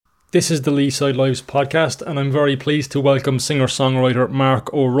This is the Leeside Lives podcast, and I'm very pleased to welcome singer-songwriter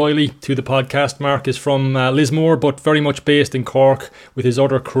Marc O'Reilly to the podcast. Marc is from Lismore, but very much based in Cork with his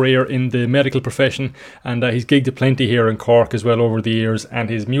other career in the medical profession, and he's gigged aplenty here in Cork as well over the years, and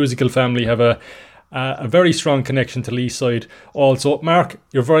his musical family have a very strong connection to Leeside also. Marc,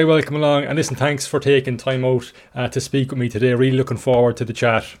 you're very welcome along, and listen, thanks for taking time out to speak with me today. Really looking forward to the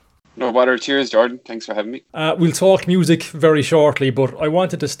chat. No bother. Cheers, Jordan. Thanks for having me. We'll talk music very shortly, but I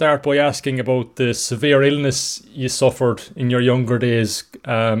wanted to start by asking about the severe illness you suffered in your younger days,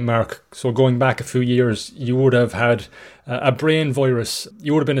 Marc. So going back a few years, you would have had a brain virus.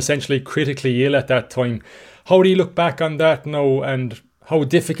 You would have been essentially critically ill at that time. How do you look back on that now, and how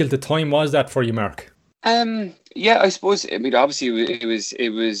difficult a time was that for you, Marc? Yeah, I suppose. I mean, obviously, it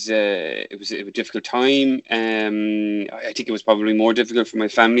was a difficult time. I think it was probably more difficult for my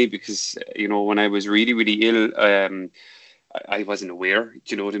family because when I was really really ill, I wasn't aware. Do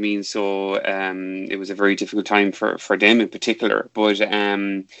you know what I mean? So it was a very difficult time for them in particular. But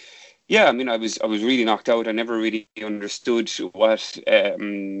yeah, I mean, I was really knocked out. I never really understood what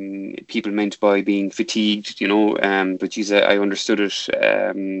people meant by being fatigued. But geez, I understood it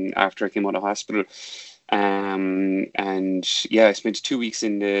after I came out of hospital. And yeah, I spent 2 weeks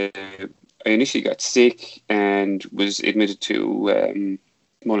I initially got sick and was admitted to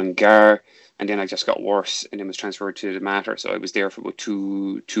Mullingar, and then I just got worse and then was transferred to the Mater. So I was there for about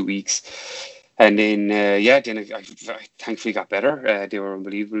two weeks. And then, then I thankfully got better. They were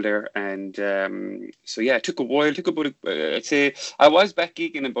unbelievable there. And so, yeah, it took a while. It took about, I'd say, I was back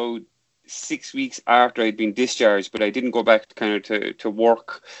gigging about 6 weeks after I'd been discharged, but I didn't go back to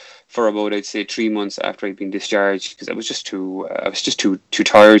work for about, I'd say, 3 months after I'd been discharged because I was just too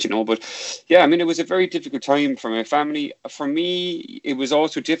tired, But yeah, I mean, it was a very difficult time for my family. For me, it was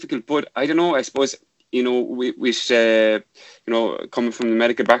also difficult, but I don't know. I suppose with coming from the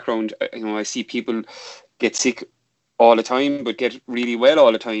medical background, I see people get sick all the time, but get really well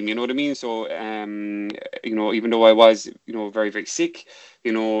all the time. You know what I mean? So, even though I was, very, very sick,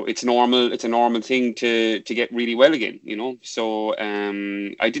 it's normal. It's a normal thing to get really well again, So,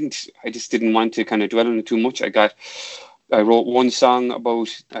 I just didn't want to kind of dwell on it too much. I wrote one song about,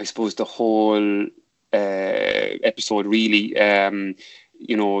 I suppose, the whole episode really, that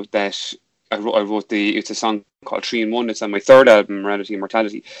I wrote it's a song called 3 in 1. It's on my third album, Morality and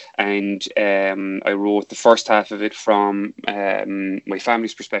Mortality. And I wrote the first half of it from my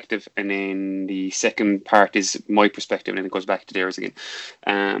family's perspective. And then the second part is my perspective, and then it goes back to theirs again.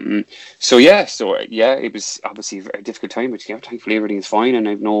 So it was obviously a very difficult time, but yeah, thankfully everything is fine, and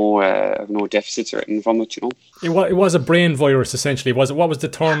I've no deficits or anything from it, It was a brain virus, essentially. Was it? What was the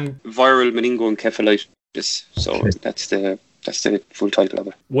term? Viral meningoencephalitis. So that's the full title of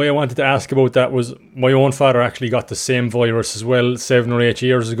it. Why I wanted to ask about that was my own father actually got the same virus as well 7 or 8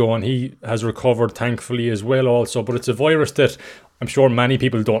 years ago, and he has recovered thankfully as well also. But it's a virus that I'm sure many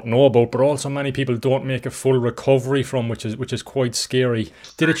people don't know about, but also many people don't make a full recovery from, which is quite scary.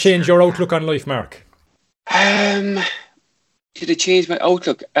 Did it change your outlook on life, Marc? Did it change my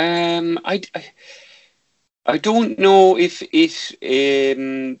outlook? I don't know if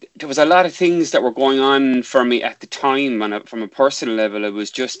there was a lot of things that were going on for me at the time, and from a personal level, it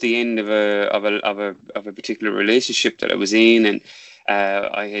was just the end of a particular relationship that I was in, and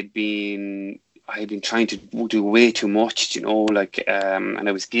I had been trying to do way too much, and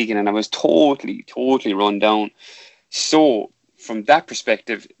I was gigging, and I was totally run down. So from that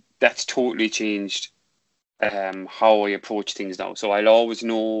perspective, that's totally changed how I approach things now. So I'll always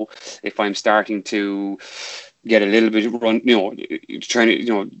know if I'm starting to get a little bit trying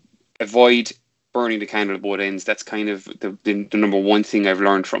to avoid burning the candle at both ends. That's kind of the number one thing I've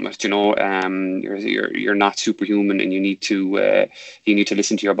learned from it. You're not superhuman, and you need to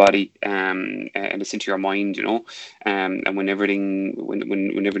listen to your body and listen to your mind. And when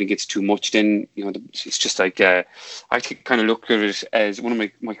everything gets too much, then it's just like I kind of look at it as one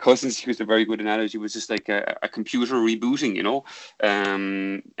of my cousins used a very good analogy. Was just like a computer rebooting,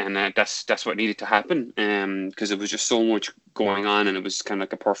 and that's what needed to happen because it was just so much going on, and it was kind of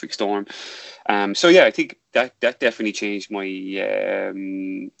like a perfect storm. So yeah, I think that definitely changed my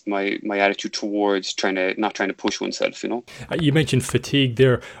my attitude towards not trying to push oneself. You mentioned fatigue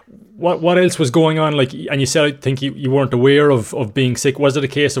there. What else was going on? And you said I think you weren't aware of being sick. Was it a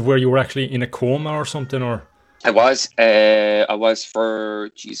case of where you were actually in a coma or something, or? I was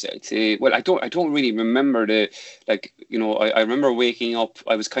for, I'd say, well, I don't really remember I remember waking up.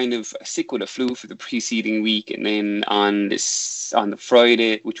 I was kind of sick with a flu for the preceding week, and then on the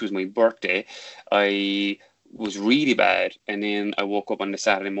Friday, which was my birthday, I was really bad, and then I woke up on the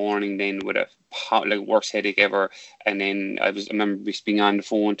Saturday morning then with a worst headache ever, and then I remember just being on the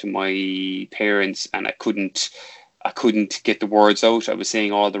phone to my parents, and I couldn't get the words out. I was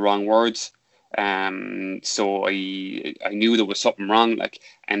saying all the wrong words. So I knew there was something wrong, like,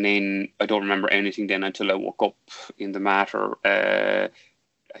 and then I don't remember anything then until I woke up in the matter. I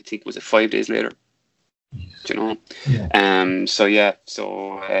think, was it 5 days later? Do you know? Yeah. So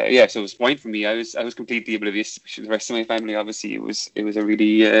it was fine for me. I was completely oblivious. The rest of my family, obviously, it was a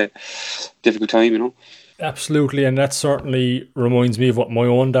really difficult time, you know. Absolutely, and that certainly reminds me of what my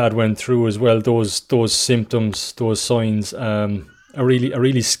own dad went through as well. Those symptoms, those signs, a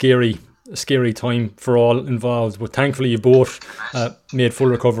really scary time for all involved. But thankfully, you both made full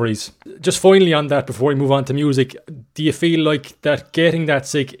recoveries. Just finally on that, before we move on to music, do you feel like that getting that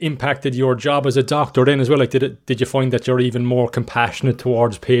sick impacted your job as a doctor then as well? Like, did you find that you're even more compassionate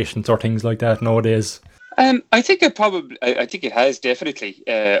towards patients or things like that nowadays? I think I think it has definitely,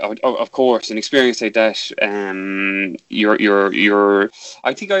 of course, an experience like that.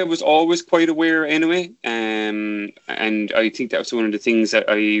 I think I was always quite aware anyway, and I think that was one of the things that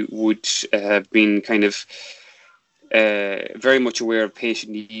I would have been kind of very much aware of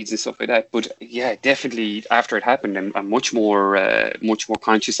patient needs and stuff like that. But yeah, definitely after it happened, I'm much more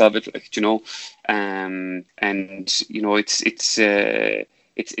conscious of it, like, you know, and you know, it's a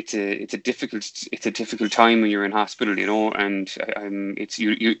difficult time when you're in hospital, you know, and it's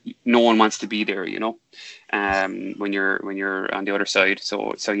you no one wants to be there, you know, when you're on the other side.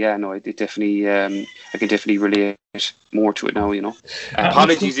 So yeah, no, it definitely I can definitely relate more to it now, you know.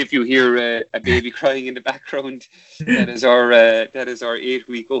 Apologies if you hear a baby crying in the background. That is our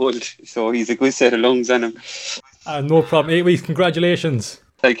 8-week-old. So he's a good set of lungs on him. No problem. 8 weeks. Congratulations.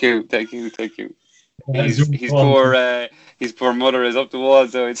 Thank you. His poor mother is up the wall,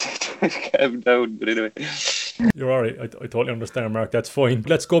 so it's calm down. But anyway, you're all right. I totally understand, Mark. That's fine.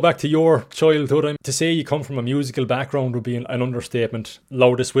 Let's go back to your childhood. To say you come from a musical background would be an understatement.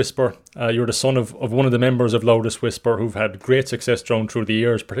 Loudest Whisper. You're the son of one of the members of Loudest Whisper, who've had great success through the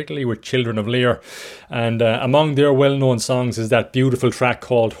years, particularly with Children of Lear. And among their well-known songs is that beautiful track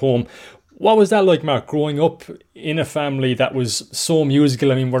called Home. What was that like, Mark, growing up in a family that was so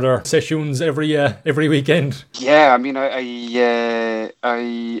musical? I mean, were there sessions every weekend? Yeah, I mean, I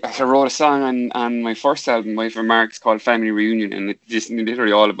wrote a song on my first album, My for Marc, called Family Reunion, and it's just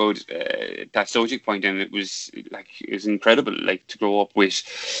literally all about that subject point, and it was incredible, like, to grow up with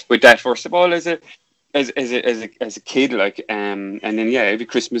that, first of all, as a kid, like, and then yeah, every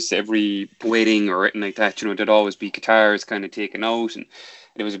Christmas, every wedding or anything like that, you know, there'd always be guitars kind of taken out, and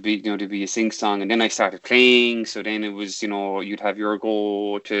it was a big, you know, to be a sing song. And then I started playing, so then it was, you know, you'd have your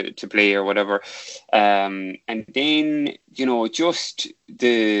go to play or whatever, and then, you know, just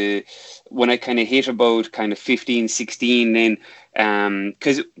when I kind of hit about kind of 15, 16, then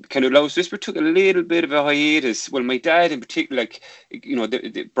because kind of Loudest Whisper took a little bit of a hiatus. Well, my dad in particular, like, you know,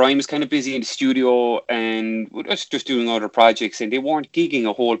 Brian was kind of busy in the studio and was just doing other projects, and they weren't gigging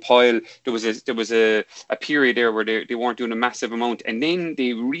a whole pile. There was a period there where they weren't doing a massive amount, and then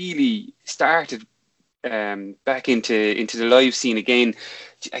they really started back into the live scene again.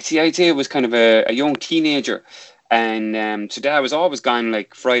 I'd say it was kind of a young teenager. And so Dad was always gone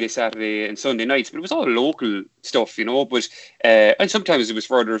like Friday, Saturday, and Sunday nights, but it was all local stuff, you know. But and sometimes it was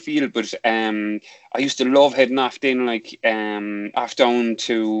further afield. But I used to love heading off then, like off down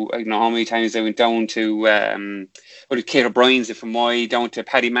to, I don't know how many times I went down to Kate O'Brien's from Moy, down to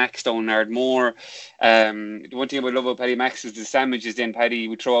Paddy Max down in Ardmore. The one thing I would love about Paddy Max was the sandwiches then Paddy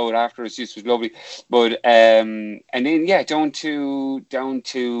would throw out after. It just was lovely. But and then yeah, down to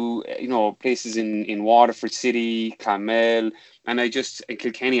you know, places in Waterford City, Clonmel, and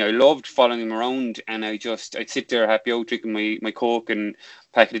Kilkenny. I loved following him around, and I'd sit there happy out drinking my Coke and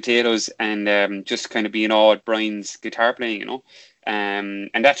pack of potatoes, and just kind of being awed at Brian's guitar playing, you know. And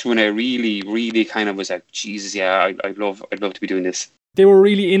that's when I really, really kind of was like, Jesus, yeah, I'd love to be doing this. They were a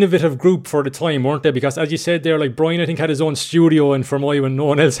really innovative group for the time, weren't they? Because as you said there, like, Brian, I think, had his own studio in Fermoy when no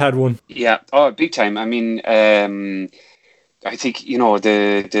one else had one. Yeah, oh, big time. I mean, I think, you know,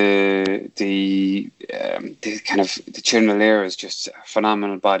 the kind of the Children of Lear is just a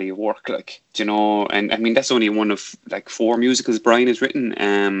phenomenal body of work, like, you know. And I mean, that's only one of like 4 musicals Brian has written.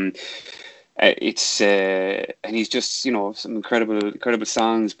 And he's just, you know, some incredible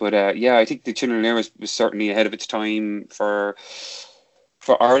songs. But yeah, I think the Children of Lear was certainly ahead of its time for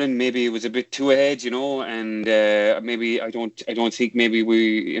Ireland. Maybe it was a bit too ahead, you know, and maybe I don't think maybe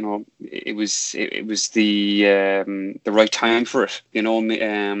we, you know, it was the right time for it, you know,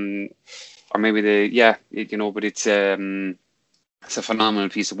 or maybe you know, but it's a phenomenal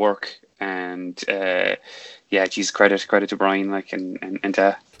piece of work, and yeah, geez, credit to Brian, like,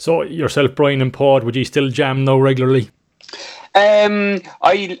 and So yourself, Brian and Pod, would you still jam now regularly? Brian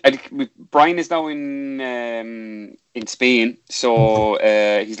is now in Spain, so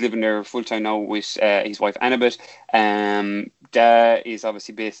he's living there full time now with his wife Annabeth. Dad is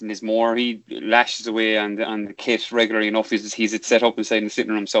obviously based in Lismore. He lashes away on the kit regularly enough. He's it set up inside in the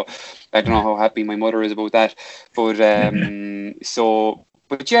sitting room, so I don't know how happy my mother is about that. But so.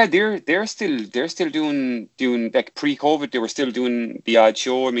 But yeah, they're still doing like pre-COVID. They were still doing the odd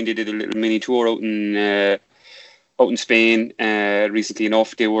show. I mean, they did a little mini tour out in Spain recently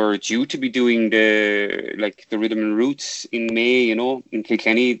enough. They were due to be doing the Rhythm and Roots in May, in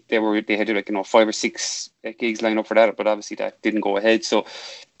Kilkenny. They had 5 or 6 gigs lined up for that, but obviously that didn't go ahead. So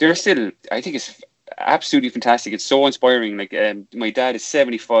they're still, I think it's absolutely fantastic. It's so inspiring. Like, my dad is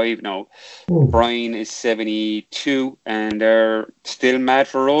 75 now. Brian is 72, and they're still mad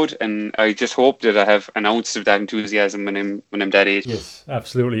for road. And I just hope that I have an ounce of that enthusiasm when I'm that age. Yes,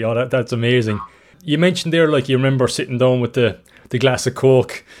 absolutely. Oh, that's amazing. You mentioned there, like, you remember sitting down with the glass of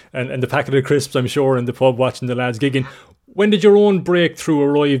Coke and the packet of crisps, I'm sure, in the pub watching the lads gigging. When did your own breakthrough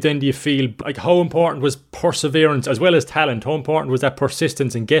arrive then, do you feel? Like, how important was perseverance as well as talent? How important was that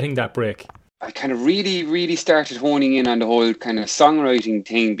persistence in getting that break? I kind of really, really started honing in on the whole kind of songwriting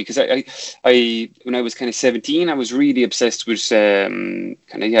thing, because I when I was kind of 17, I was really obsessed with 16,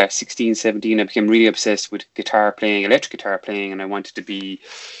 17, I became really obsessed with guitar playing, electric guitar playing, and I wanted to be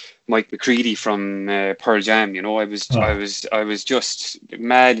Mike McCready from Pearl Jam. I was just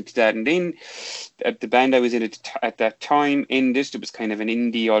mad into that. And then the band I was in at that time ended. It was kind of an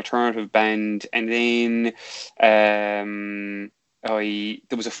indie alternative band, and then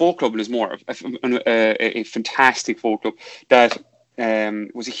there was a folk club in Lismore, a fantastic folk club that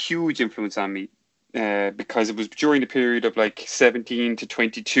was a huge influence on me, because it was during the period of like 17 to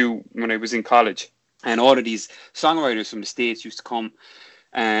 22 when I was in college, and all of these songwriters from the States used to come.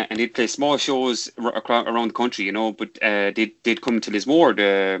 And they'd play small shows around the country, but they'd come to Lismore.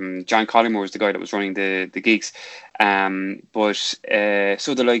 John Collymore was the guy that was running the gigs.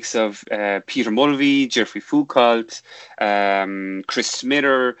 So the likes of Peter Mulvey, Jeffrey Foucault, Chris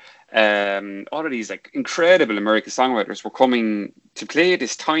Smither, all of these like incredible American songwriters were coming to play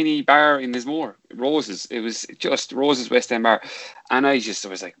this tiny bar in Lismore, Roses. It was just Roses West End Bar. And I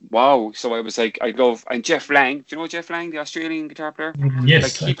was like, wow. So I was like, and Jeff Lang, do you know Jeff Lang, the Australian guitar player?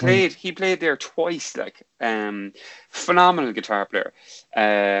 Yes. Like he played there twice, like, phenomenal guitar player.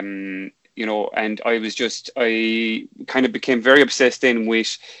 And I kind of became very obsessed then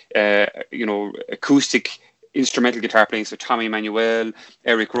with, acoustic instrumental guitar playing. So Tommy Emmanuel,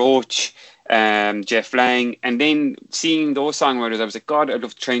 Eric Roach, Jeff Lang, and then seeing those songwriters, I was like, God, I'd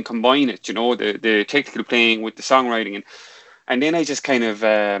love to try and combine it, the technical playing with the songwriting. And then I just kind of,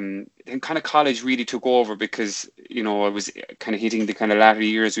 college really took over, because, I was kind of hitting the kind of latter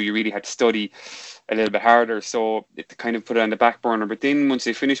years where you really had to study a little bit harder. So it kind of put it on the back burner. But then once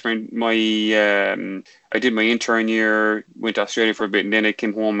I finished I did my intern year, went to Australia for a bit, and then I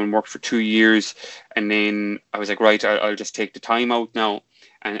came home and worked for 2 years. And then I was like, right, I'll just take the time out now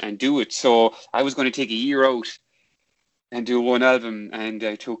and do it. So I was going to take a year out and do one album, and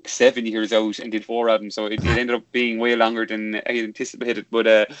I took 7 years out and did 4 albums. So it ended up being way longer than I had anticipated.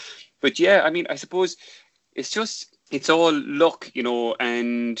 But yeah, I mean, I suppose it's all luck,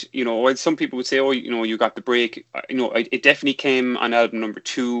 and, while some people would say, oh, you got the break, it definitely came on album number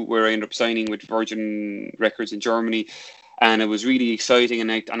 2, where I ended up signing with Virgin Records in Germany. And it was really exciting,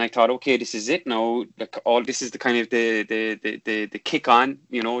 and I thought, okay, this is it now. Like, all this is the kind of the kick on,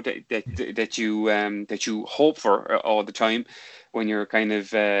 that you hope for all the time when you're kind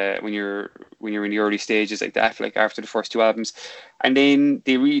of when you're in the early stages like that, like after the first 2 albums. And then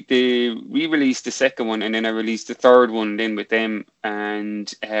they re-released the second one, and then I released the third one then with them,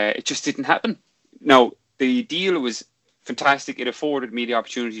 and it just didn't happen. Now, the deal was fantastic. It afforded me the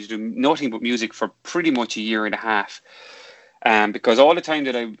opportunity to do nothing but music for pretty much a year and a half. Because all the time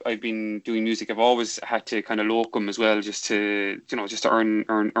that I've been doing music, I've always had to kind of locum as well, just to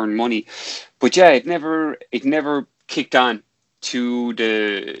earn money. But yeah, it never kicked on to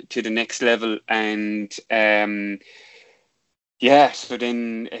the next level. And so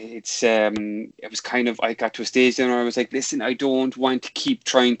then it was kind of, I got to a stage then where I was like, listen, I don't want to keep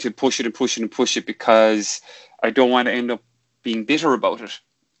trying to push it, because I don't want to end up being bitter about it,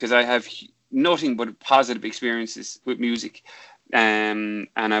 because I have nothing but positive experiences with music, and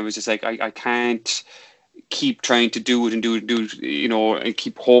I was just like, I can't keep trying to do it, and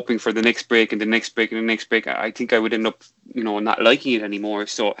keep hoping for the next break and the next break and the next break. I think I would end up, not liking it anymore.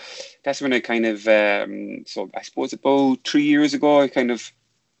 So that's when I kind of, so I suppose about 3 years ago, I kind of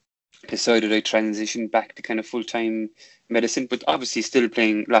decided I transitioned back to kind of full-time medicine, but obviously still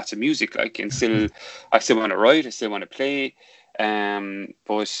playing lots of music, like, and I still want to write, I still want to play.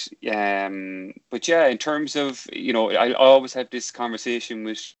 But yeah, in terms of, I always have this conversation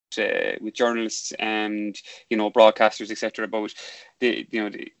with journalists and, broadcasters, etc., about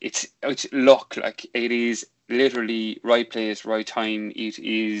it's luck. Like, it is literally right place, right time. It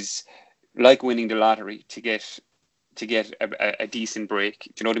is like winning the lottery to get a decent break.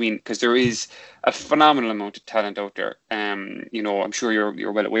 Do you know what I mean? Because there is a phenomenal amount of talent out there. I'm sure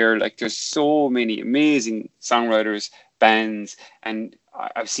you're well aware. Like, there's so many amazing songwriters, bands, and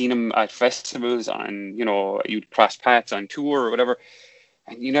I've seen them at festivals, on, you'd cross paths on tour or whatever,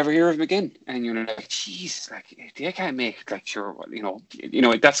 and you never hear of them again. And you're like, jeez, like, they can't make it. Like, sure, well,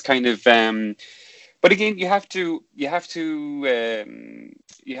 that's kind of. But again, you have to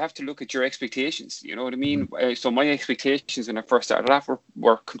look at your expectations. You know what I mean? So my expectations when I first started off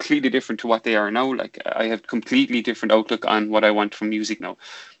were completely different to what they are now. Like, I have completely different outlook on what I want from music now.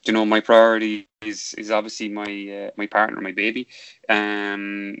 My priority is obviously my partner, my baby,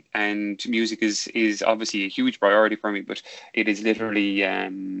 and music is obviously a huge priority for me. But it is literally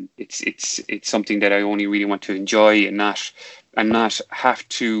it's something that I only really want to enjoy, and not have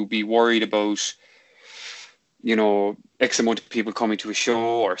to be worried about, X amount of people coming to a show,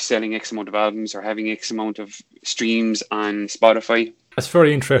 or selling X amount of albums, or having X amount of streams on Spotify. That's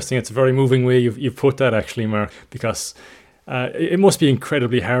very interesting. It's a very moving way you've put that, actually, Mark, because it must be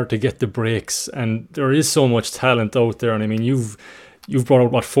incredibly hard to get the breaks, and there is so much talent out there. And I mean, you've brought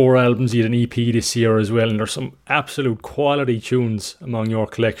out 4 albums, you had an EP this year as well, and there's some absolute quality tunes among your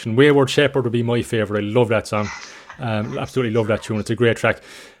collection. Wayward Shepherd would be my favourite. I love that song. Absolutely love that tune. It's a great track.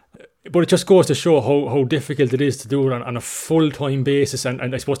 But it just goes to show how difficult it is to do it on a full-time basis,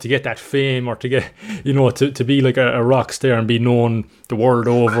 and I suppose to get that fame, or to get, to be like a rock star and be known the world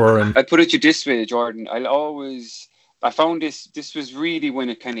over. And I put it to you this way, Jordan. I found this was really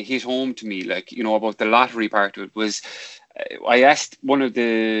when it kind of hit home to me, like, about the lottery part of it, was I asked with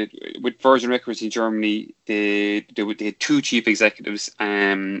Virgin Records in Germany, they had 2 chief executives,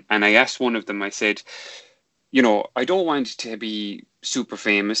 and I asked one of them, I said, I don't want to be super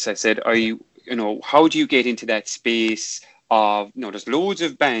famous. I said, how do you get into that space of, there's loads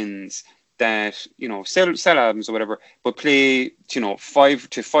of bands that, sell albums or whatever, but play,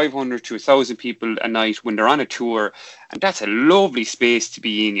 500 to 1,000 people a night when they're on a tour. And that's a lovely space to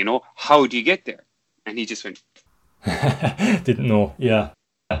be in, how do you get there? And he just went, didn't know. Yeah.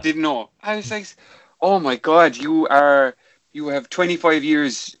 Didn't know. I was like, oh my God, you have 25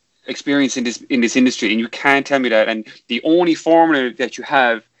 years experience in this industry, and you can't tell me that. And the only formula that you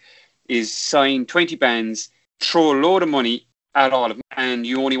have is sign 20 bands, throw a load of money at all of them, and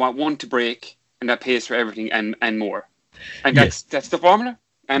you only want one to break, and that pays for everything and more. And that's the formula.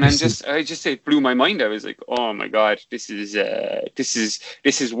 And it blew my mind. I was like, oh my God, this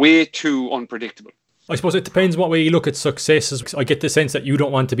is way too unpredictable. I suppose it depends what way you look at success. I get the sense that you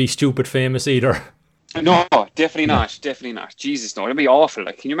don't want to be stupid famous either. No, definitely not. Definitely not. Jesus, no, it'd be awful.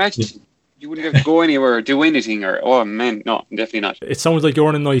 Like, can you imagine? Yeah. You wouldn't have to go anywhere or do anything, or, oh man, no, definitely not. It sounds like you're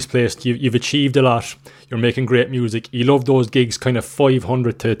in a nice place. You've achieved a lot. You're making great music. You love those gigs, kind of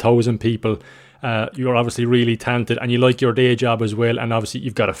 500 to 1,000 people. You're obviously really talented, and you like your day job as well. And obviously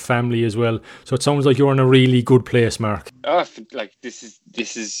you've got a family as well. So it sounds like you're in a really good place, Mark. Like this is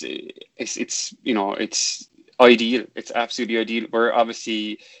it's ideal. It's absolutely ideal. Where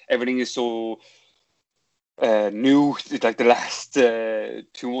obviously everything is so new. Like the last 2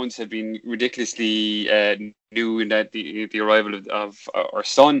 months have been ridiculously new, in that the arrival of our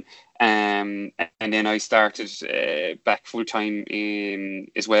son, and then I started back full time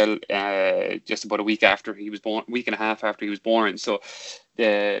as well, just about a week after he was born, week and a half after he was born. So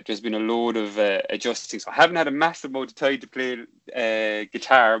there's been a load of adjusting. So I haven't had a massive amount of time to play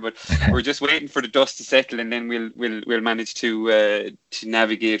guitar, but we're just waiting for the dust to settle, and then we'll manage to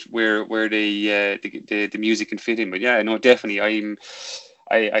navigate where the music can fit in. But yeah, no, definitely,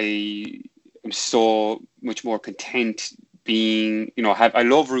 I'm so much more content being, I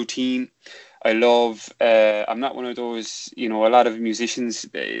love routine. I love, I'm not one of those, a lot of musicians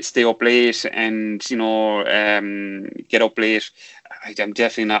stay up late and, get up late. I'm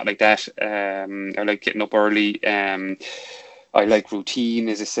definitely not like that. I like getting up early. I like routine,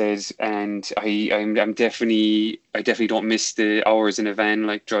 as I said, and I definitely don't miss the hours in a van,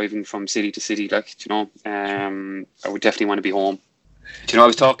 like driving from city to city. Like, I would definitely want to be home. I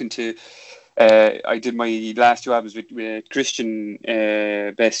was talking to I did my last 2 albums with Christian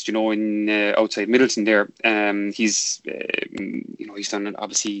Best, in outside Middleton there. He's done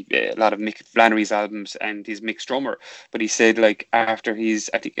obviously a lot of Mick Flannery's albums, and he's Mick's drummer. But he said, like, after I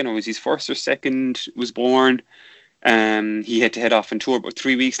think, it was his first or second was born, he had to head off on tour. But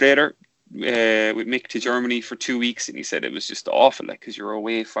 3 weeks later, with Mick to Germany for 2 weeks, and he said it was just awful, like, because you're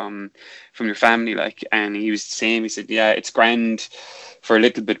away from your family, like. And he was the same. He said, yeah, it's grand for a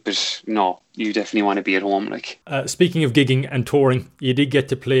little bit, but no, you definitely want to be at home, like. Speaking of gigging and touring, you did get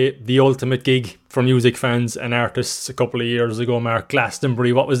to play the ultimate gig for music fans and artists a couple of years ago, Mark.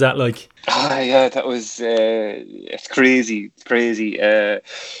 Glastonbury, what was that like? Yeah, that was it's crazy.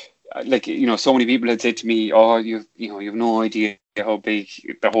 Like, so many people had said to me, "Oh, you've no idea how big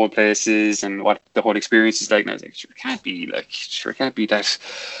the whole place is and what the whole experience is like." And I was like, "Sure, it can't be that,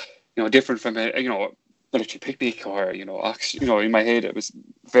 different from military picnic or in my head it was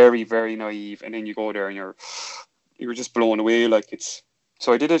very, very naive." And then you go there and you're just blown away. Like,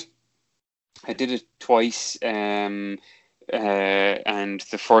 so I did it twice, and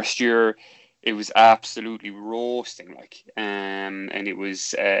the first year it was absolutely roasting, like, and it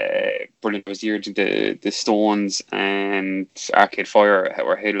was brilliant. It was the year the Stones and Arcade Fire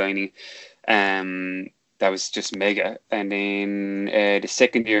were headlining. That was just mega. And then the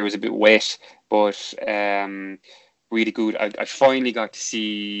second year was a bit wet, but really good. I finally got to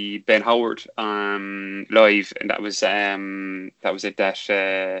see Ben Howard live, and that was at that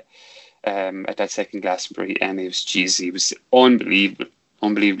second Glastonbury, and he was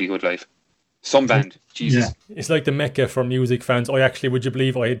unbelievably good live. Some band, Jesus. Yeah. It's like the mecca for music fans. Would you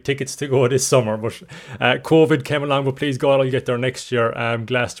believe I had tickets to go this summer, but COVID came along, but please God, I'll get there next year,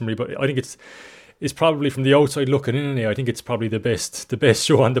 Glastonbury. But I think it's probably, from the outside looking in, I think it's probably the best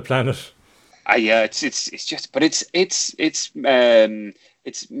show on the planet. Yeah, it's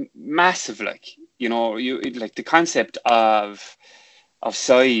massive, like, like the concept of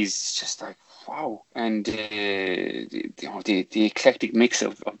size is just like, wow. And the eclectic mix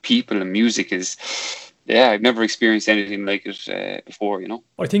of people and music is, I've never experienced anything like it before.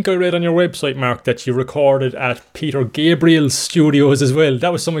 I think I read on your website, Mark, that you recorded at Peter Gabriel's studios as well.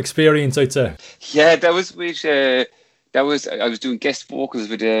 That was some experience, I'd say. Yeah, that was with I was doing guest vocals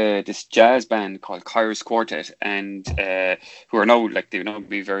with this jazz band called Kairos Quartet, and who are now, like, they've now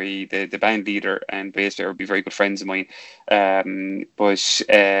be the band leader and bass player would be very good friends of mine. But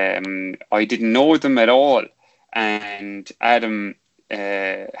I didn't know them at all, and Adam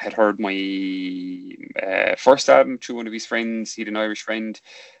had heard my first album through one of his friends. He had an Irish friend,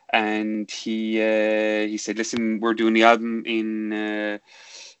 and he said, "Listen, we're doing the album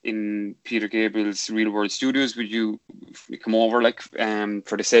in Peter Gabriel's Real World Studios. Would you come over, like,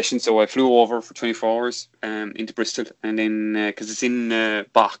 for the session?" So I flew over for 24 hours into Bristol, and then because it's in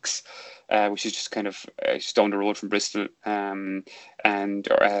Box, which is just kind of just down the road from Bristol, flew in, and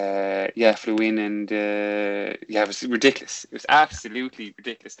it was ridiculous. It was absolutely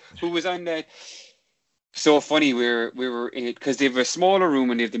ridiculous. Who was on that? So funny. We were in it because they have a smaller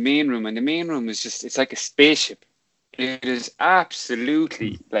room and they have the main room, and the main room is just, it's like a spaceship. It is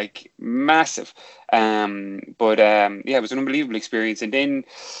absolutely, like, massive. It was an unbelievable experience. And then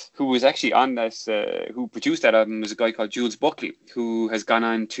who was actually on this, who produced that album, was a guy called Jules Buckley, who has gone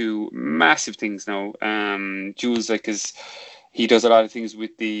on to massive things now. Jules, like, he does a lot of things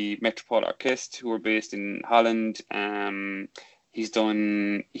with the Metropole Orchestra, who are based in Holland. He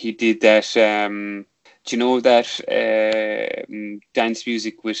did that. Do you know that dance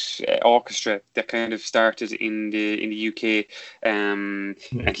music with orchestra that kind of started in the UK? And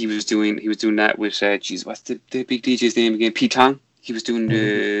he was doing that with what's the big DJ's name again? Pete Tong. He was doing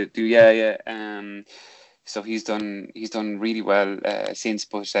so he's done really well since.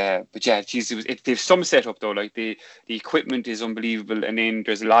 But yeah, there's some setup though. Like, the equipment is unbelievable, and then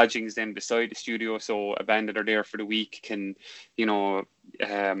there's lodgings then beside the studio, so a band that are there for the week can,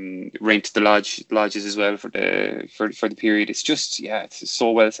 rent the lodges as well for the period. It's just, it's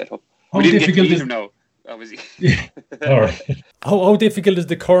so well set up. We didn't get to meet him now, obviously. Yeah. All right. How difficult is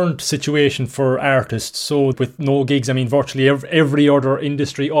the current situation for artists? So with no gigs, I mean, virtually every other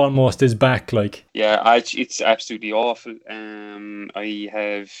industry almost is back, like. Yeah, it's absolutely awful. I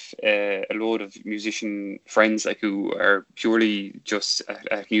have a load of musician friends, like, who are purely just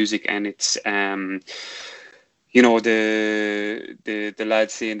at music, and it's the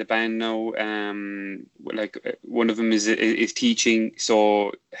lads say in the band now, like, one of them is teaching,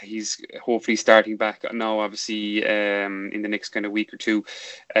 so he's hopefully starting back now, obviously, in the next kind of week or two,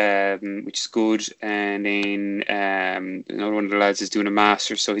 which is good. And then another one of the lads is doing a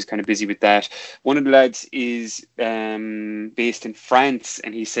master, so he's kind of busy with that. One of the lads is based in France,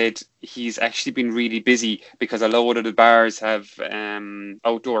 and he said he's actually been really busy because a lot of the bars have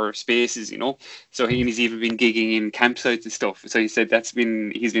outdoor spaces, So he's even been gigging in campsites and stuff. So he said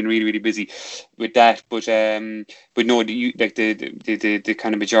he's been really really busy with that. But no, the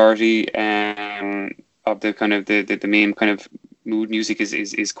kind of majority of the kind of the main kind of mood music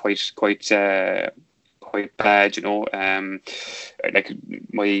is quite bad, like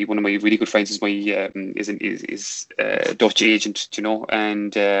one of my really good friends is my is Dutch agent,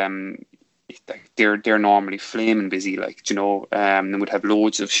 and they're normally flaming busy, and would have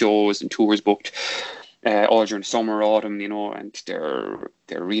loads of shows and tours booked all during summer, autumn, and they're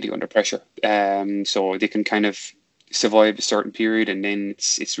really under pressure. So they can kind of survive a certain period, and then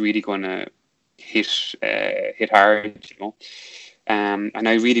it's really gonna hit hard, and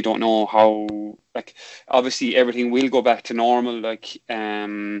I really don't know how, obviously everything will go back to normal,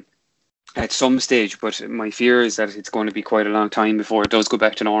 at some stage, but my fear is that it's going to be quite a long time before it does go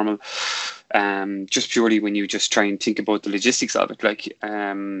back to normal. Just purely when you just try and think about the logistics of it,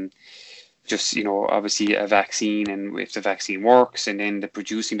 obviously a vaccine, and if the vaccine works, and then the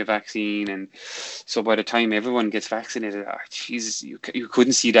producing the vaccine, and so by the time everyone gets vaccinated, Jesus, you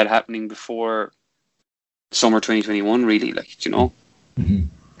couldn't see that happening before summer 2021, really, Mm-hmm.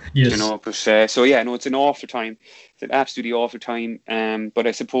 Yes. But so yeah, no, it's an awful time. It's an absolutely awful time. But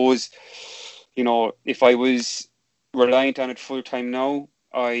I suppose, if I was reliant on it full time now,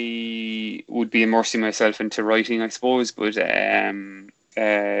 I would be immersing myself into writing, I suppose. But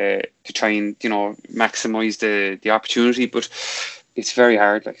to try and maximize the opportunity, but it's very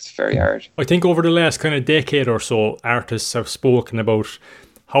hard. It's very hard. I think over the last kind of decade or so, artists have spoken about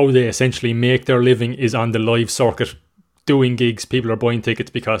how they essentially make their living is on the live circuit, doing gigs. People are buying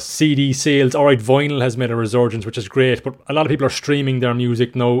tickets because CD sales, alright, vinyl has made a resurgence, which is great, but a lot of people are streaming their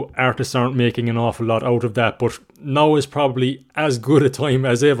music now. Artists aren't making an awful lot out of that, but now is probably as good a time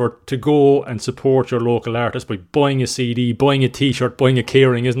as ever to go and support your local artist by buying a CD, buying a t-shirt, buying a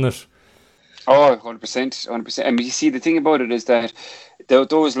keyring, isn't it? Oh, 100%. I mean, you see, the thing about it is that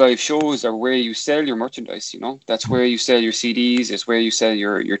those live shows are where you sell your merchandise, That's where you sell your CDs, it's where you sell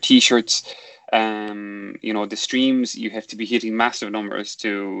your t-shirts. The streams, you have to be hitting massive numbers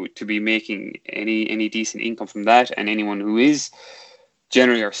to be making any decent income from that, and anyone who is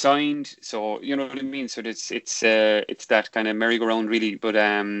generally are signed. So you know what I mean. So it's that kind of merry-go-round, really. But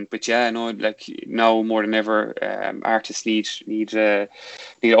yeah, no, now more than ever, artists need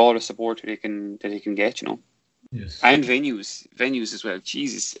all the support that they can get, Yes. And venues as well.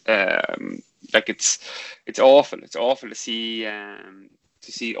 Jesus, it's awful. It's awful to see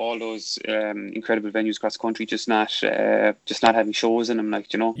all those incredible venues across the country just not having shows in them,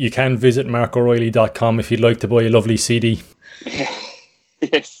 You can visit marcoreilly.com if you'd like to buy a lovely CD.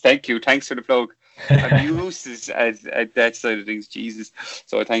 Yes, thank you. Thanks for the plug. I'm used at that side of things, Jesus.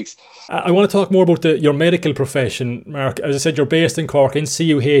 So thanks. I want to talk more about your medical profession, Marc. As I said, you're based in Cork, in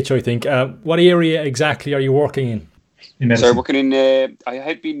CUH, I think. What area exactly are you working in? So I'm working in, I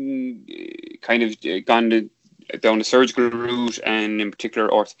had been kind of gone down the surgical route, and in particular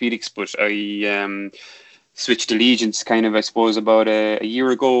orthopedics, but I switched allegiance kind of, I suppose, about a year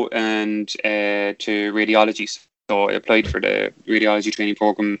ago, and to radiology. So I applied for the radiology training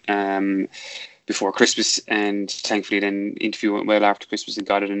program before Christmas, and thankfully then interview went well after Christmas and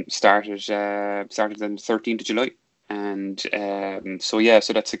got it, and started on the 13th of July. And so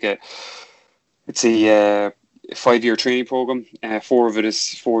that's it's a 5-year training program. 4 of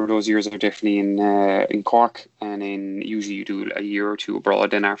those years are definitely in Cork, and then usually you do a year or two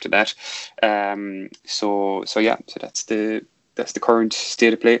abroad then after that. So that's the current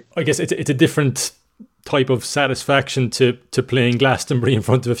state of play. I guess it's a different type of satisfaction to playing Glastonbury in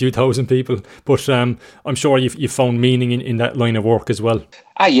front of a few thousand people, but I'm sure you've found meaning in that line of work as well.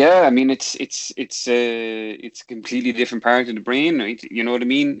 Yeah, I mean it's a completely different part of the brain, right? You know what I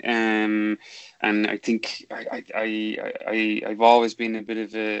mean? And I think I've always been a bit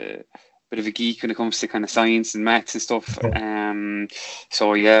of a geek when it comes to kind of science and maths and stuff.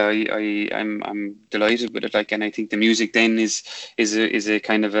 So yeah, I'm delighted with it. And I think the music then is a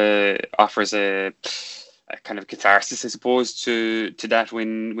kind of offers a kind of catharsis, I suppose, to that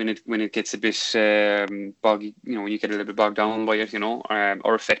when it gets a bit boggy, when you get a little bit bogged down by it,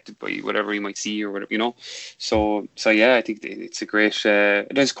 or affected by whatever you might see or whatever, So yeah, I think it's a great.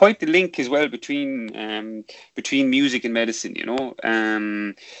 There's quite the link as well between music and medicine,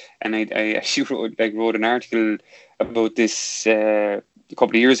 And I actually wrote an article about this a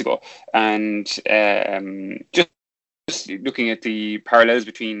couple of years ago, and just looking at the parallels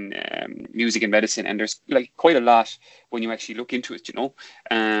between music and medicine, and there's like quite a lot when you actually look into it,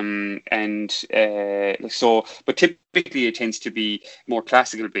 but typically it tends to be more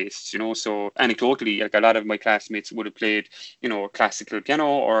classical based, so anecdotally, like a lot of my classmates would have played, classical piano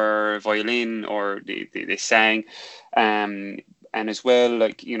or violin, or they sang, and as well,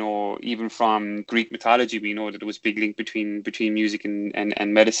 like, even from Greek mythology, we know that there was a big link between music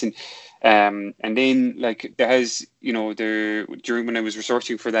and medicine. And then, like, there has, during when I was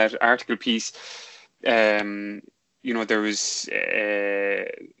researching for that article piece, there is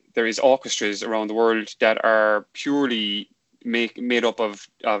orchestras around the world that are purely made up of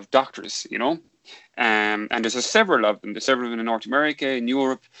doctors, and there's several of them. There's several of them in North America, in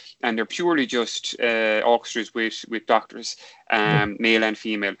Europe, and they're purely just orchestras with doctors, male and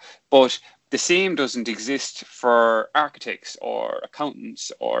female. But the same doesn't exist for architects or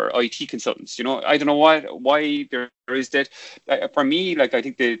accountants or IT consultants. I don't know why there is that. For me, like, I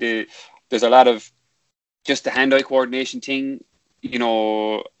think there's a lot of just the hand-eye coordination thing,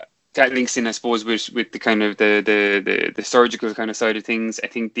 that links in, I suppose, with the kind of the surgical kind of side of things. I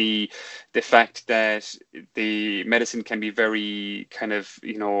think the fact that the medicine can be very kind of,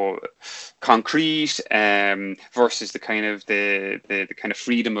 concrete, versus the kind of the kind of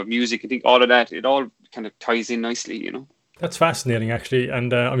freedom of music. I think all of that, it all kind of ties in nicely, That's fascinating, actually,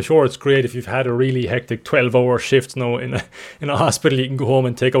 and I'm sure it's great if you've had a really hectic 12-hour shift now in a hospital. You can go home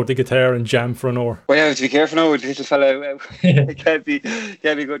and take out the guitar and jam for an hour. Well, you have to be careful now with the little fella. can't be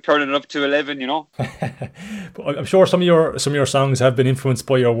turning it up to 11, But I'm sure some of your songs have been influenced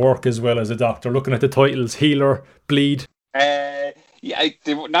by your work as well as a doctor. Looking at the titles, Healer, Bleed. Yeah,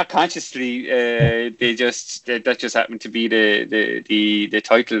 they were not consciously. That just happened to be the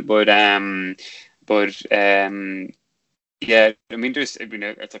title, but yeah, I mean, there's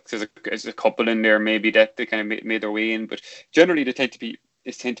a couple in there maybe that they kind of made their way in, but generally they tend to be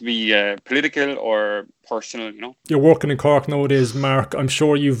political or personal, You're working in Cork nowadays, Mark. I'm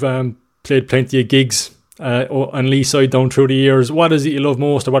sure you've played plenty of gigs on Leeside down through the years. What is it you love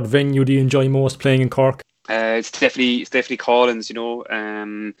most, or what venue do you enjoy most playing in Cork? It's definitely Collins,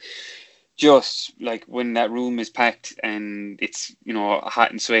 just like when that room is packed and it's,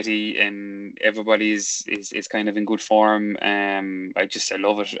 hot and sweaty and everybody is kind of in good form. I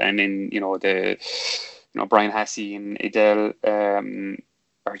love it. And then, Brian Hassey and Adele,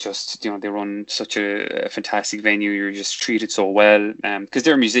 are just, they run such a fantastic venue. You're just treated so well, because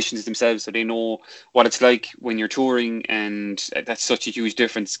they're musicians themselves, so they know what it's like when you're touring, and that's such a huge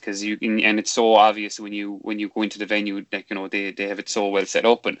difference, because and it's so obvious when you go into the venue, like, they have it so well set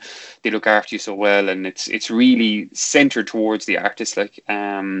up and they look after you so well, and it's really centered towards the artist, like,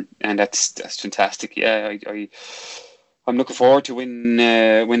 and that's fantastic. Yeah, I'm looking forward to when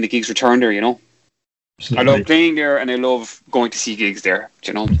the gigs return there, Absolutely. I love playing there, and I love going to see gigs there,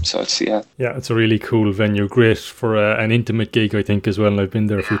 so it's, yeah, it's a really cool venue, great for an intimate gig, I think, as well, and I've been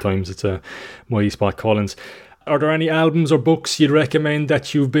there a few times. It's a mighty spot, Collins. Are there any albums or books you'd recommend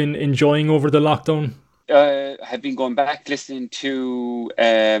that you've been enjoying over the lockdown? I have been going back listening to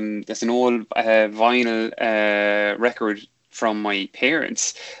there's an old vinyl record from my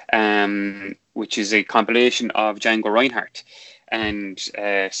parents, which is a compilation of Django Reinhardt. And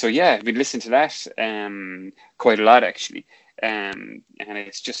so, yeah, I've been listening to that quite a lot, actually. And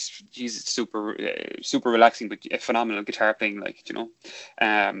it's just, geez, it's super relaxing, but a phenomenal guitar playing, like,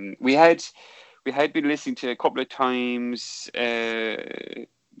 we had been listening to a couple of times, we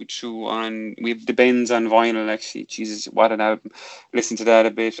have the Bends on vinyl, actually. Jesus, what an album. Listen to that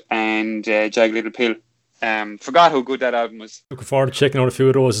a bit. And Jag Little Pill. Forgot how good that album was. Looking forward to checking out a few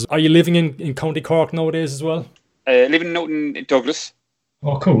of those. Are you living in County Cork nowadays as well? Living out in Douglas.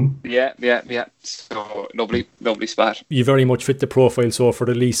 Oh, cool. Yeah. So lovely spot. You very much fit the profile, so, for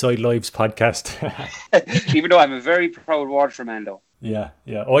the Leeside Lives podcast. Even though I'm a very proud Waterford man, though. Yeah.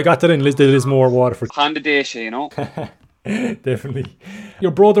 Oh, I got that in Lismore, Waterford. Honda Dacia, Definitely.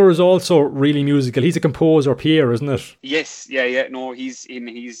 Your brother is also really musical. He's a composer, Pierre, isn't it? Yes, yeah. No, he's in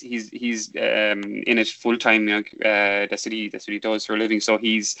it full time. That's what he does for a living. So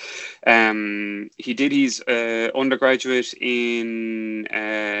he did his undergraduate in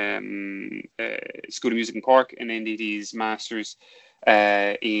School of Music in Cork, and then did his masters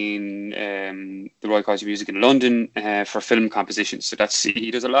in the Royal College of Music in London for film composition. So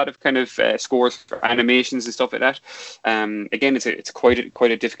he does a lot of kind of scores for animations and stuff like that. Again, it's quite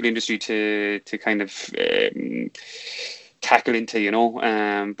a difficult industry to kind of tackle into,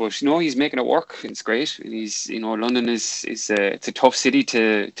 but he's making it work. It's great. He's, London is it's a tough city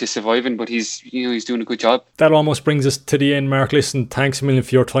to survive in, but he's doing a good job. That almost brings us to the end, Marc. Listen, thanks a million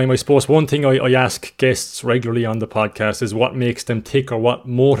for your time. I suppose one thing I ask guests regularly on the podcast is what makes them tick or what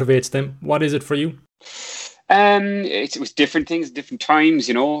motivates them. What is it for you? It was different things, different times,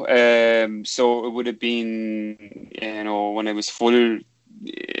 so it would have been, when I was full,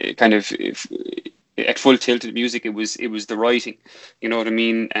 kind of at full tilt at music, it was the writing, you know what I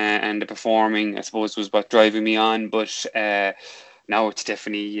mean, and the performing, I suppose, was what driving me on. But now it's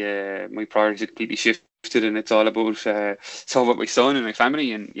definitely my priorities completely shifted, and it's all about my son and my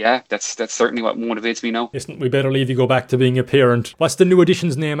family, and that's certainly what motivates me now. Listen, we better leave you go back to being a parent. What's the new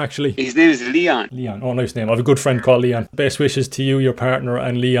addition's name, actually? His name is Leon. Leon, oh, nice name. I have a good friend called Leon. Best wishes to you, your partner,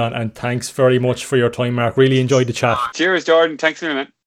 and Leon, and thanks very much for your time, Marc. Really enjoyed the chat. Cheers, Jordan. Thanks a minute.